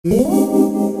Good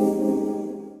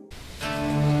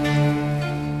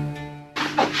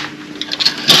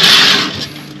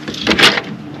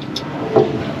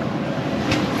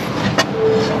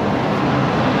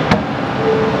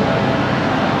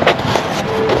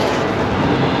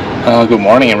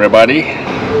morning, everybody.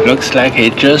 Looks like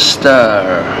it just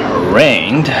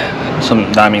rained, so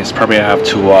that means probably I have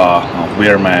to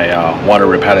wear my water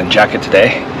repellent jacket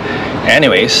today.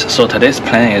 Anyways, so today's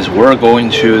plan is we're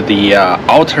going to the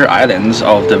outer islands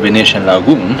of the Venetian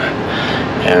Lagoon,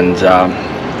 and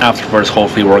afterwards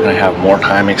hopefully we're going to have more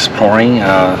time exploring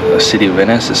the city of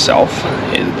Venice itself.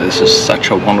 This is such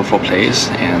a wonderful place,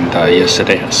 and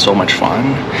yesterday I had so much fun,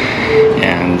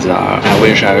 and I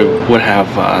wish I would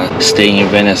have stayed in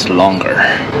Venice longer,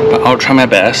 but I'll try my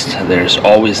best. There's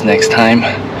always next time,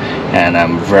 and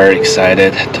I'm very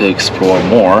excited to explore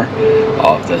more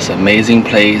of this amazing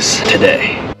place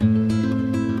today.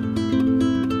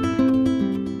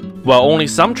 While only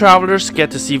some travelers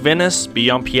get to see Venice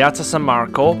beyond Piazza San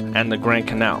Marco and the Grand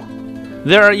Canal,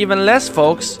 there are even less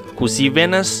folks who see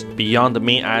Venice beyond the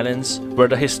main islands where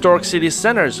the historic city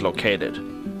center is located.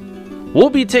 We'll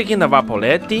be taking the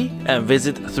Vapoletti and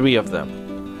visit 3 of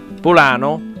them: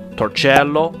 Burano,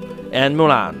 Torcello, and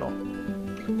Murano.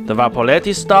 The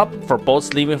Vapoletti stop for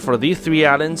boats leaving for these 3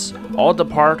 islands all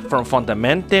depart from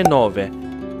Fondamente Nove,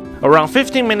 around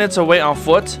 15 minutes away on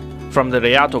foot from the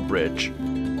Recital bridge.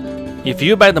 If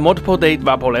you buy the multiple day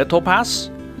Vapoletto pass,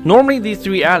 normally these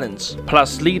 3 islands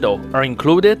plus Lido are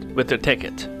included with your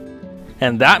ticket.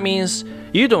 And that means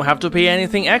you don't have to pay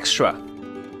anything extra.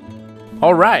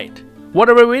 Alright, what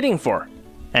are we waiting for?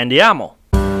 Andiamo!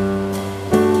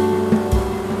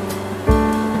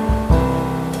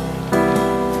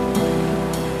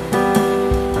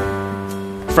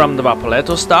 From the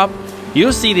Vapoletto stop,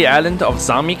 you see the island of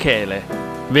San Michele,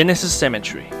 Venice's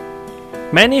cemetery.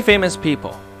 Many famous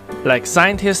people, like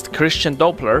scientist Christian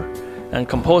Doppler and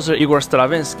composer Igor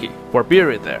Stravinsky, were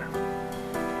buried there.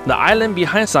 The island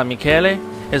behind San Michele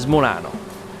is Murano,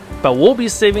 but we'll be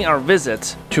saving our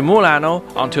visit to Murano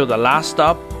until the last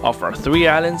stop of our 3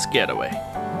 islands getaway.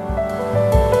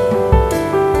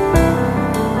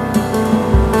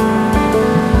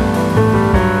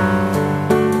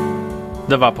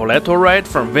 The Vapoletto ride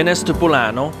from Venice to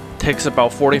Burano takes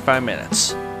about 45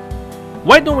 minutes.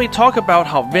 Why don't we talk about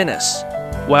how Venice,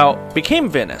 well, became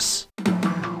Venice?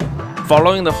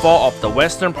 Following the fall of the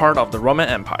western part of the Roman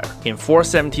Empire in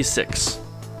 476,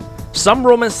 some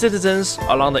Roman citizens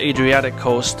along the Adriatic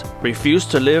coast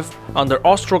refused to live under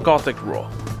Ostrogothic rule,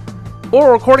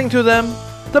 or according to them,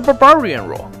 the barbarian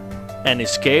rule, and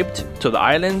escaped to the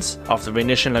islands of the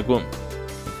Venetian Lagoon.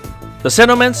 The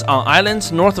settlements on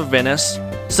islands north of Venice,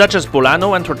 such as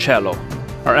Burano and Torcello,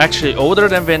 are actually older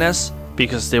than Venice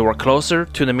because they were closer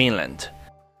to the mainland.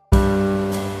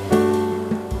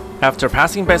 After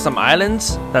passing by some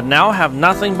islands that now have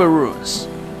nothing but ruins,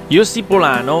 you see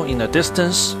Burano in the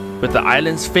distance with the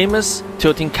island's famous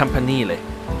tilting campanile.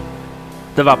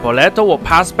 The Vapoletto will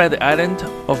pass by the island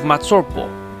of Mazzorpo,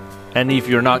 and if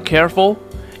you're not careful,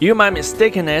 you might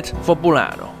mistake it for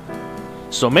Burano.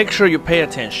 So make sure you pay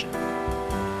attention.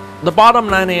 The bottom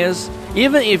line is,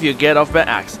 even if you get off by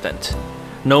accident,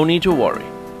 no need to worry,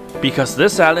 because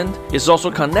this island is also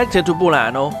connected to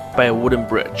Burano by a wooden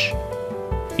bridge.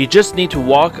 You just need to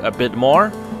walk a bit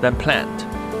more than planned.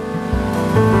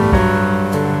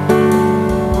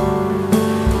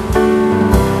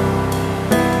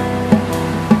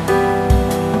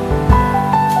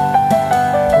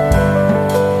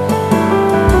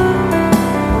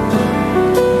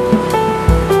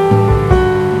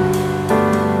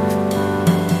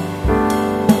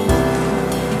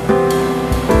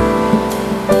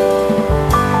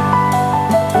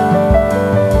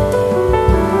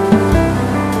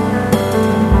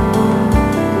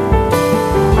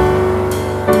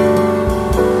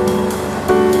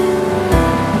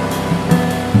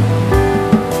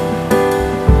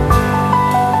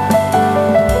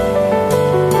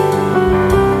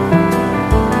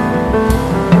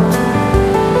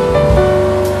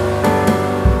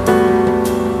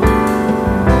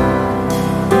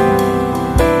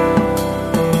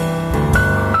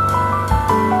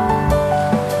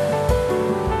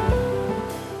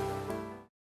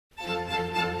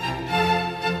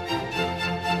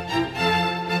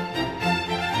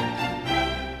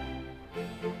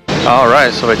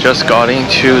 Alright, so we just got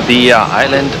into the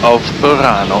island of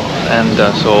Burano, and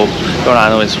so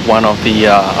Burano is one of the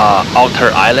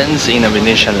outer islands in the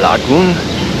Venetian Lagoon,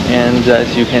 and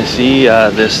as you can see,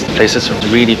 this place is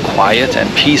really quiet and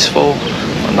peaceful.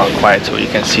 Well, not quiet, so you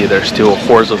can see there's still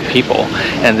hordes of people,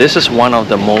 and this is one of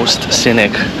the most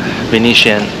scenic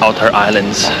Venetian outer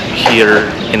islands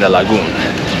here in the lagoon.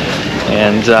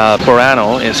 And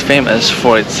Burano is famous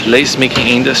for its lace-making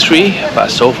industry, but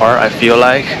so far I feel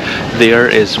like there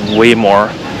is way more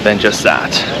than just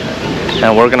that.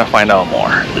 And we're gonna find out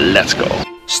more. Let's go.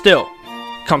 Still,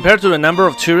 compared to the number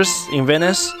of tourists in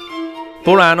Venice,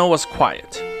 Burano was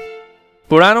quiet.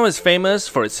 Burano is famous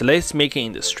for its lace-making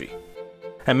industry,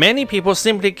 and many people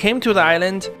simply came to the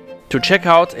island to check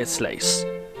out its lace.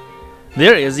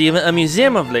 There is even a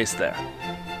museum of lace there.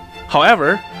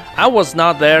 However, I was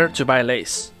not there to buy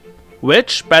lace,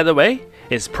 which, by the way,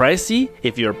 is pricey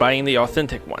if you're buying the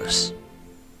authentic ones.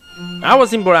 I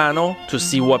was in Burano to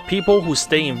see what people who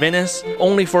stay in Venice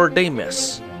only for a day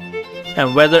miss,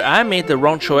 and whether I made the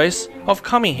wrong choice of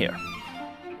coming here.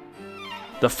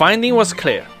 The finding was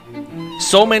clear.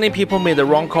 So many people made the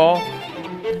wrong call,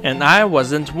 and I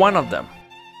wasn't one of them.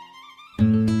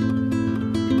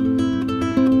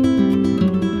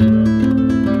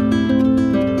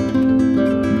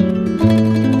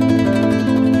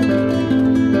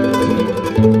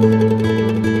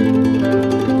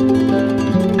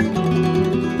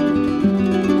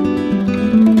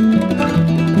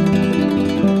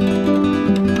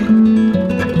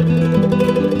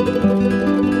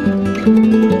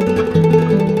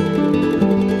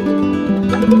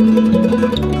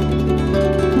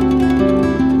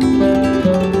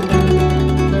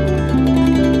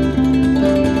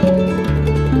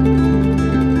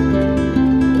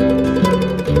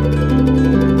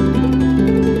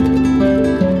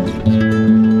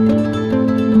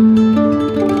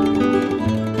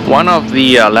 One of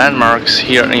the landmarks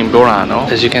here in Burano,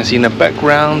 as you can see in the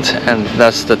background, and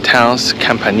that's the town's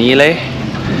campanile.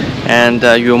 And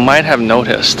you might have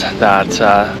noticed that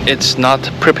it's not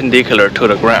perpendicular to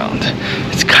the ground.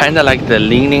 It's kind of like the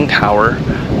leaning tower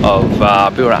of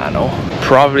Burano.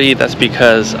 Probably that's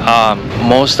because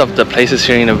most of the places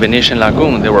here in the Venetian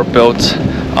Lagoon, they were built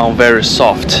on very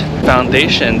soft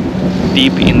foundation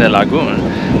deep in the lagoon,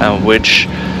 which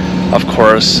of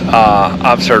course,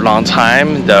 after a long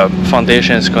time, the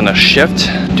foundation is going to shift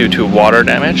due to water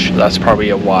damage. That's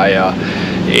probably why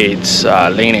it's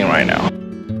leaning right now.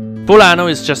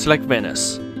 Burano is just like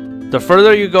Venice. The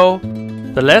further you go,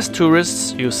 the less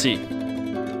tourists you see.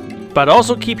 But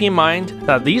also keep in mind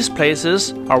that these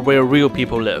places are where real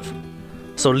people live.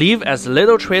 So leave as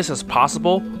little trace as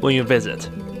possible when you visit.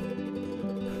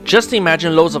 Just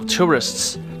imagine loads of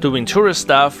tourists doing tourist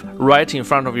stuff right in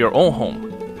front of your own home.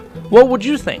 What would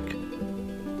you think?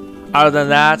 Other than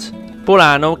that,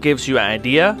 Burano gives you an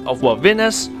idea of what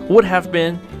Venice would have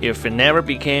been if it never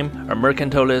became a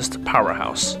mercantilist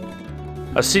powerhouse.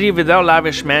 A city without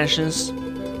lavish mansions,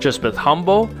 just with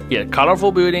humble yet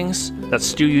colorful buildings that's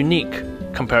still unique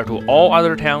compared to all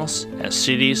other towns and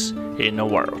cities in the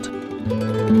world.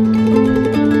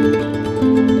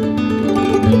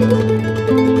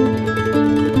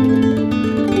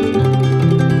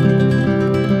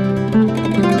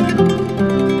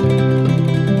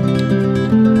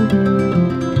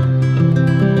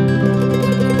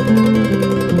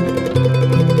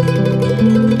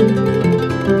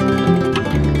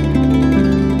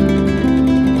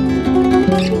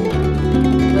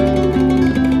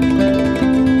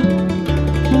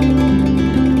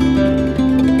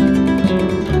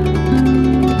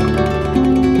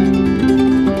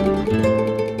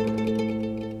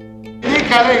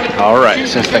 Alright,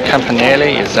 since the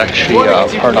campanile is actually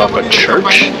part of a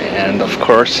church, and of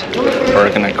course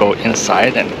we're gonna go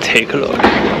inside and take a look.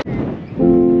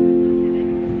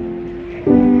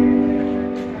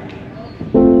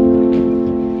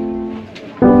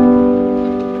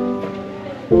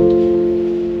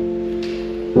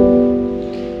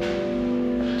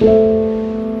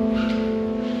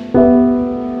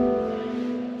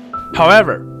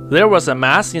 However, there was a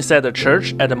mass inside the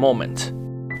church at the moment,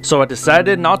 so I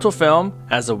decided not to film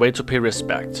as a way to pay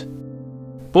respect.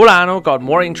 Burano got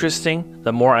more interesting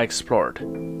the more I explored.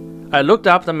 I looked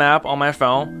up the map on my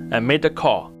phone and made the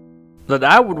call that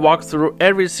I would walk through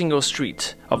every single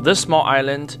street of this small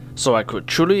island so I could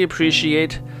truly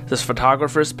appreciate this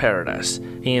photographer's paradise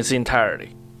in its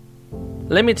entirety.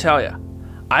 Let me tell you,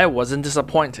 I wasn't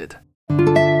disappointed.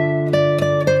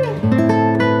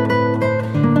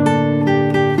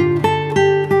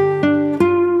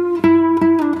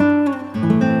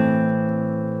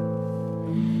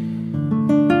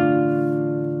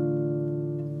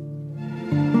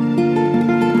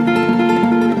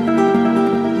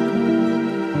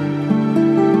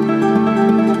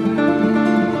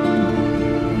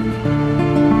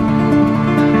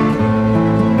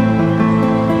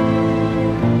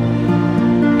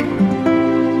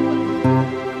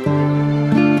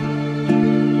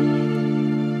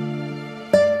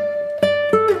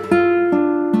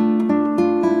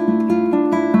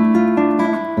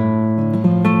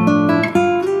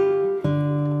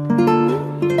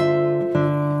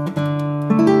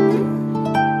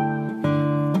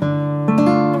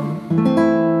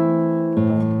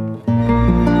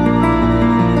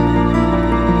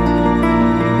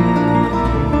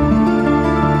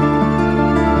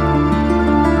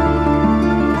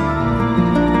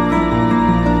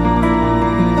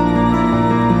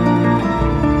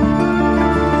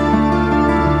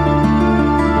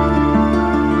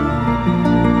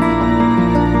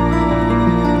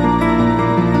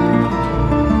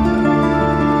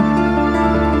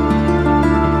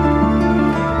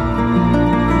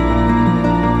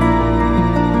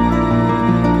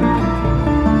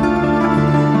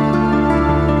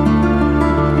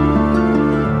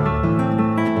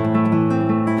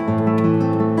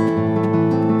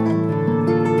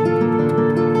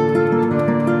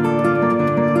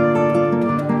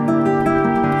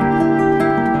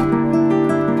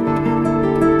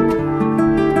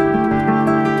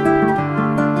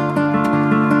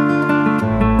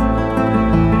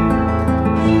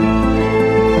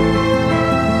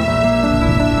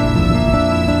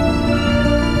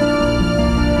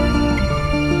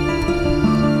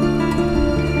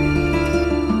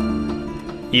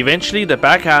 Eventually, the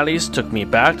back alleys took me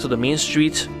back to the main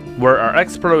street where our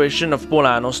exploration of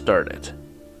Burano started.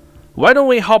 Why don't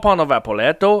we hop on a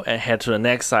Vapoletto and head to the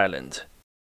next island?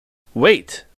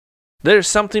 Wait, there's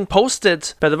something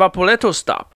posted by the Vapoletto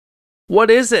stop.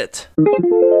 What is it?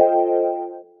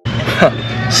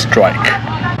 Strike.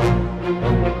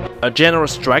 A general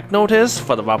strike notice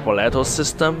for the Vapoletto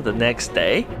system the next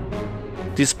day?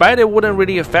 Despite it wouldn't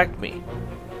really affect me.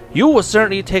 You will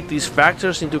certainly take these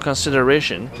factors into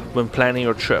consideration when planning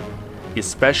your trip,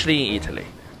 especially in Italy.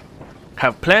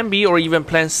 Have plan B or even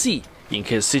plan C in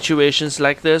case situations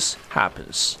like this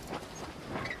happens.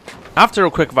 After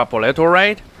a quick Vapoletto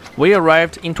ride, we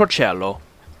arrived in Torcello,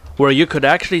 where you could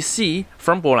actually see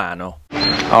from Burano.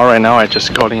 Alright, now I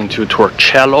just got into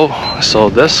Torcello, so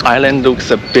this island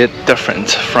looks a bit different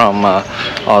from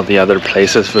all the other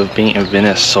places we've been in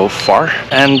Venice so far.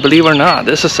 And believe it or not,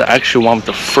 this is actually one of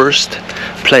the first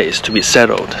places to be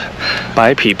settled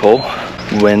by people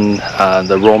when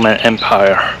the Roman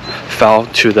Empire fell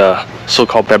to the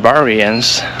so-called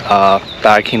barbarians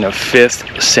back in the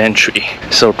 5th century.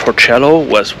 So Torcello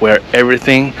was where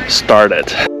everything started.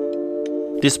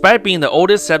 Despite being the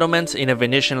oldest settlement in the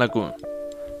Venetian Lagoon,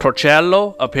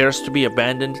 Torcello appears to be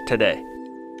abandoned today.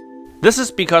 This is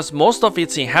because most of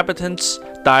its inhabitants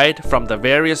died from the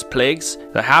various plagues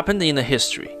that happened in the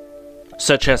history,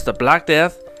 such as the Black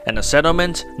Death, and the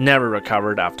settlement never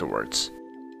recovered afterwards.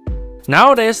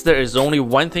 Nowadays, there is only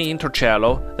one thing in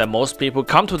Torcello that most people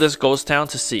come to this ghost town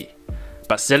to see: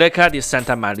 Basilica di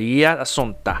Santa Maria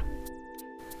Assunta.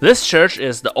 This church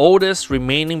is the oldest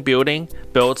remaining building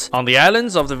built on the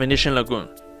islands of the Venetian Lagoon,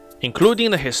 including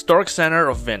the historic center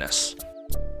of Venice,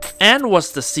 and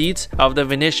was the seat of the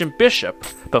Venetian bishop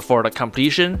before the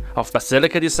completion of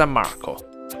Basilica di San Marco.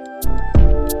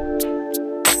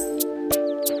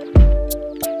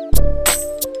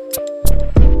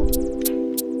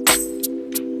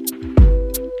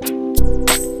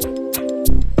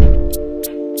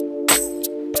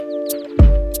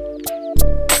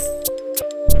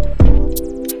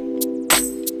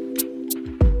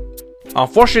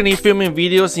 Unfortunately, filming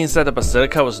videos inside the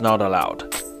basilica was not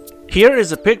allowed. Here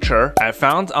is a picture I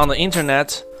found on the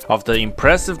internet of the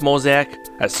impressive mosaic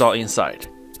I saw inside.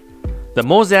 The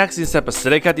mosaics inside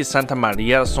Basilica di Santa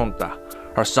Maria Assunta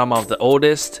are some of the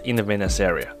oldest in the Venice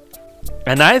area.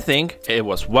 And I think it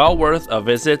was well worth a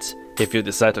visit if you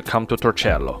decide to come to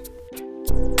Torcello.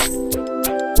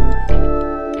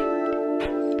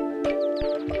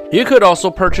 You could also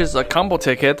purchase a combo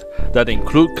ticket that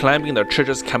include climbing the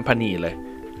church's campanile.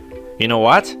 You know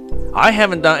what? I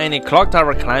haven't done any clock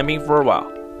tower climbing for a while.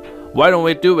 Why don't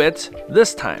we do it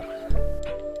this time?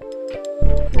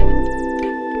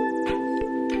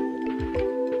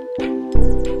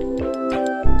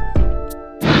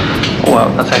 Well,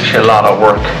 that's actually a lot of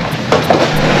work.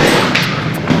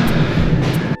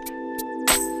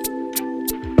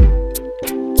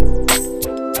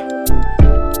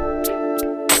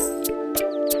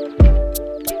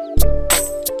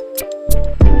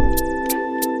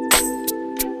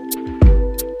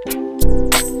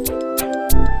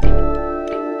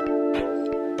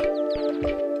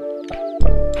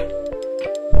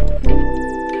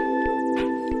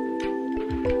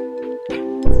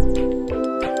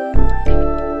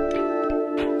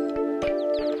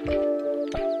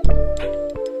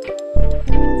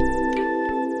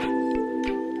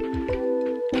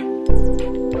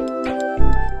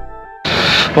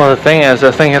 Well, the thing is,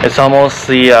 it's almost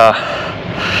the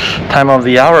time of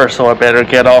the hour, so I better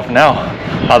get off now.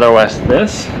 Otherwise,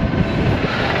 this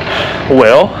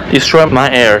will destroy my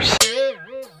ears.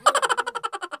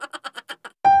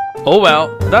 Oh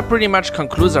well, that pretty much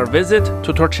concludes our visit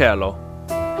to Torcello.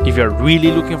 If you're really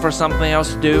looking for something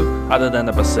else to do other than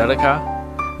the Basilica,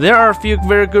 there are a few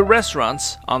very good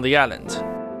restaurants on the island.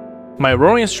 My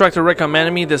rowing instructor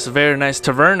recommended me this very nice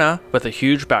taverna with a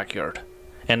huge backyard,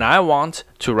 and I want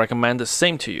to recommend the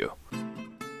same to you.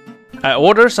 I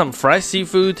ordered some fried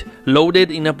seafood loaded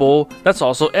in a bowl that's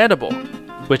also edible,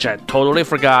 which I totally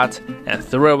forgot and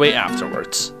threw away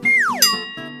afterwards.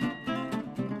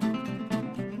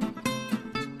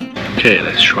 Okay,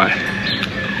 let's try.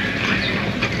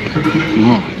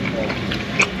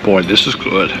 Boy, this is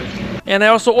good. And I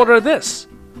also ordered this,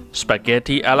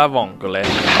 spaghetti alla vongole.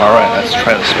 Alright, let's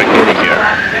try the spaghetti here.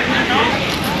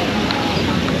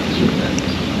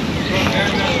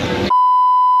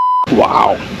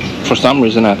 Wow. For some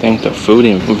reason, I think the food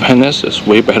in Venice is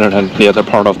way better than the other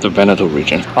part of the Veneto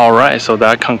region. Alright, so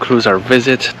that concludes our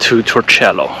visit to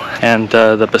Torcello. And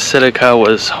the Basilica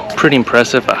was pretty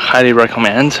impressive. I highly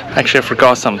recommend. Actually, I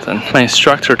forgot something. My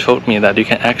instructor told me that you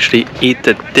can actually eat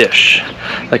the dish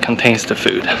that contains the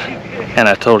food. and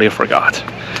I totally forgot.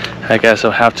 I guess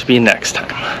it'll have to be next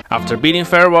time. After bidding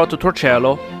farewell to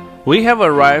Torcello, we have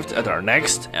arrived at our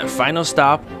next and final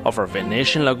stop of our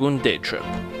Venetian Lagoon day trip.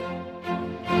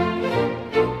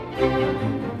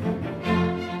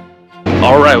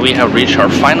 Alright, we have reached our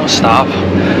final stop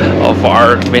of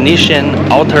our Venetian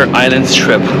Outer Islands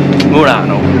trip,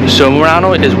 Murano. So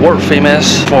Murano is world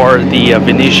famous for the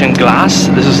Venetian glass.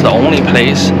 This is the only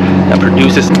place that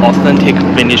produces authentic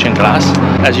Venetian glass.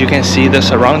 As you can see, the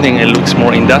surrounding, it looks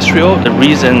more industrial. The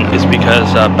reason is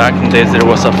because back in the days there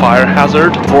was a fire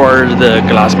hazard for the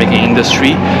glassmaking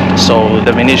industry. So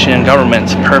the Venetian government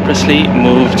purposely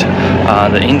moved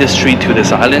the industry to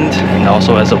this island, and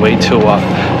also as a way to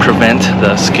prevent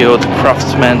the skilled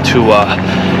craftsmen to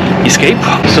escape.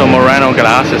 So Murano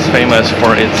glass is famous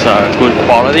for its good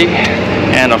quality,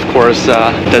 and of course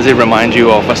does it remind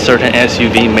you of a certain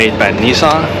SUV made by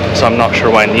Nissan. So I'm not sure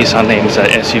why Nissan names an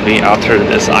SUV after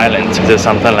this island. Is it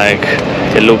something like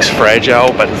it looks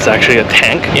fragile but it's actually a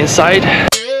tank inside?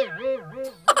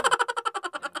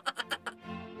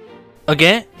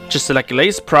 Again, just like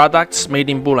lace products made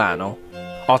in Burano,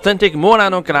 authentic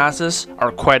Murano glasses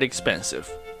are quite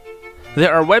expensive.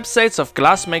 There are websites of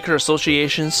glassmaker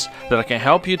associations that can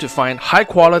help you to find high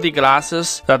quality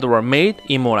glasses that were made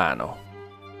in Murano.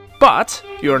 But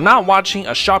you're not watching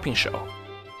a shopping show.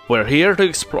 We're here to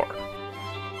explore.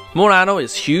 Murano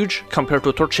is huge compared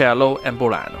to Torcello and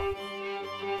Burano.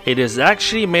 It is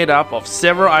actually made up of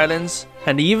several islands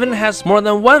and even has more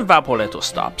than one Vaporetto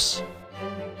stops.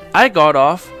 I got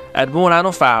off at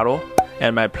Murano Faro,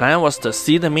 and my plan was to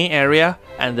see the main area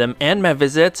and then end my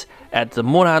visit at the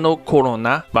Murano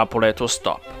Corona Vaporetto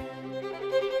stop.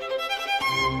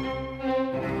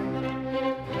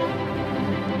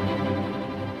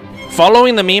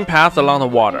 Following the main path along the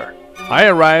water, I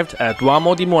arrived at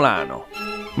Duomo di Murano,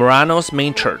 Murano's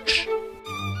main church.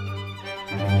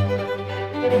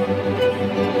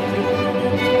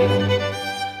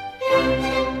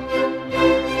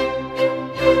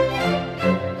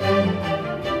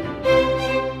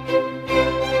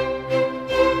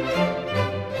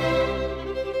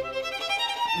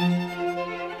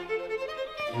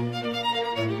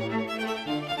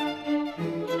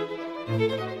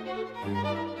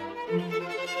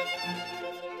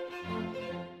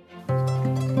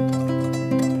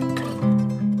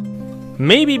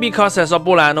 Maybe because I saw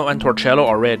Burano and Torcello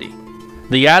already,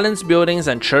 the island's buildings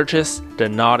and churches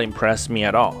did not impress me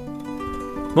at all.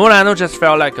 Murano just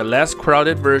felt like a less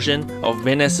crowded version of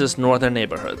Venice's northern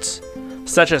neighborhoods,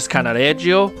 such as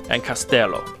Cannaregio and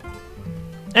Castello.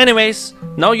 Anyways,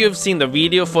 now you've seen the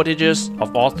video footages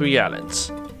of all three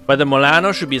islands. Whether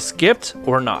Murano should be skipped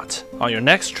or not on your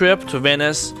next trip to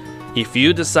Venice if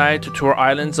you decide to tour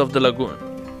islands of the lagoon.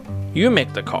 You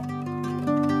make the call.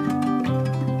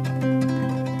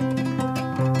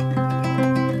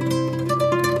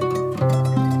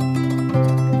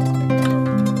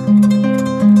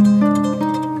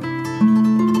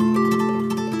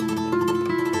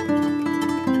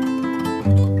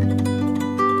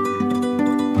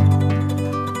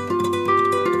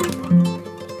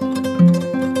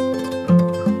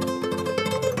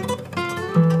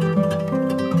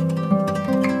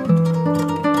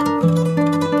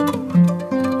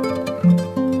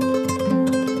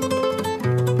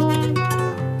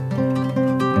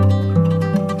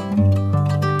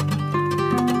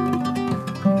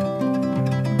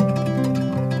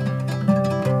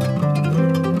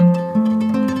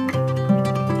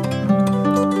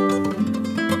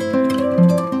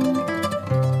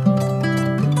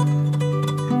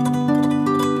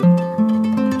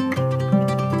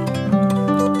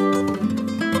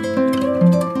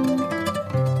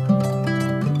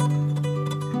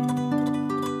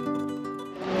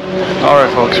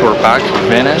 Alright folks, we're back to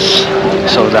Venice,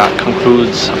 so that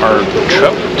concludes our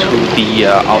trip to the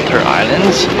outer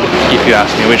islands. If you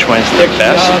ask me which one is the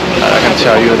best, I can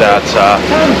tell you that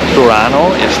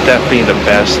Burano is definitely the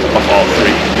best of all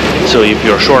three. So if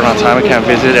you're short on time and can't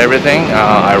visit everything,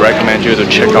 I recommend you to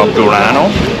check out Burano.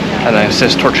 And then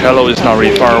since Torcello is not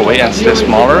really far away and still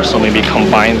smaller, so maybe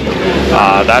combine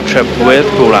that trip with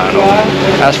Burano.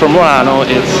 As for Murano,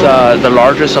 it's the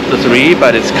largest of the three,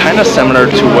 but it's kind of similar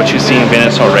to what you see in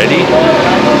Venice already.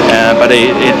 But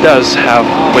it does have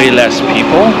way less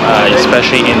people,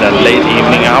 especially in the late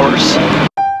evening hours.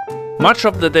 Much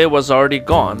of the day was already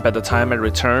gone by the time I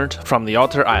returned from the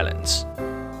outer islands.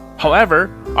 However,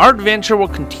 our adventure will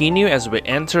continue as we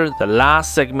enter the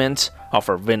last segment of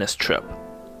our Venice trip.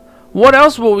 What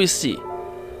else will we see?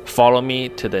 Follow me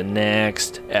to the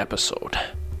next episode.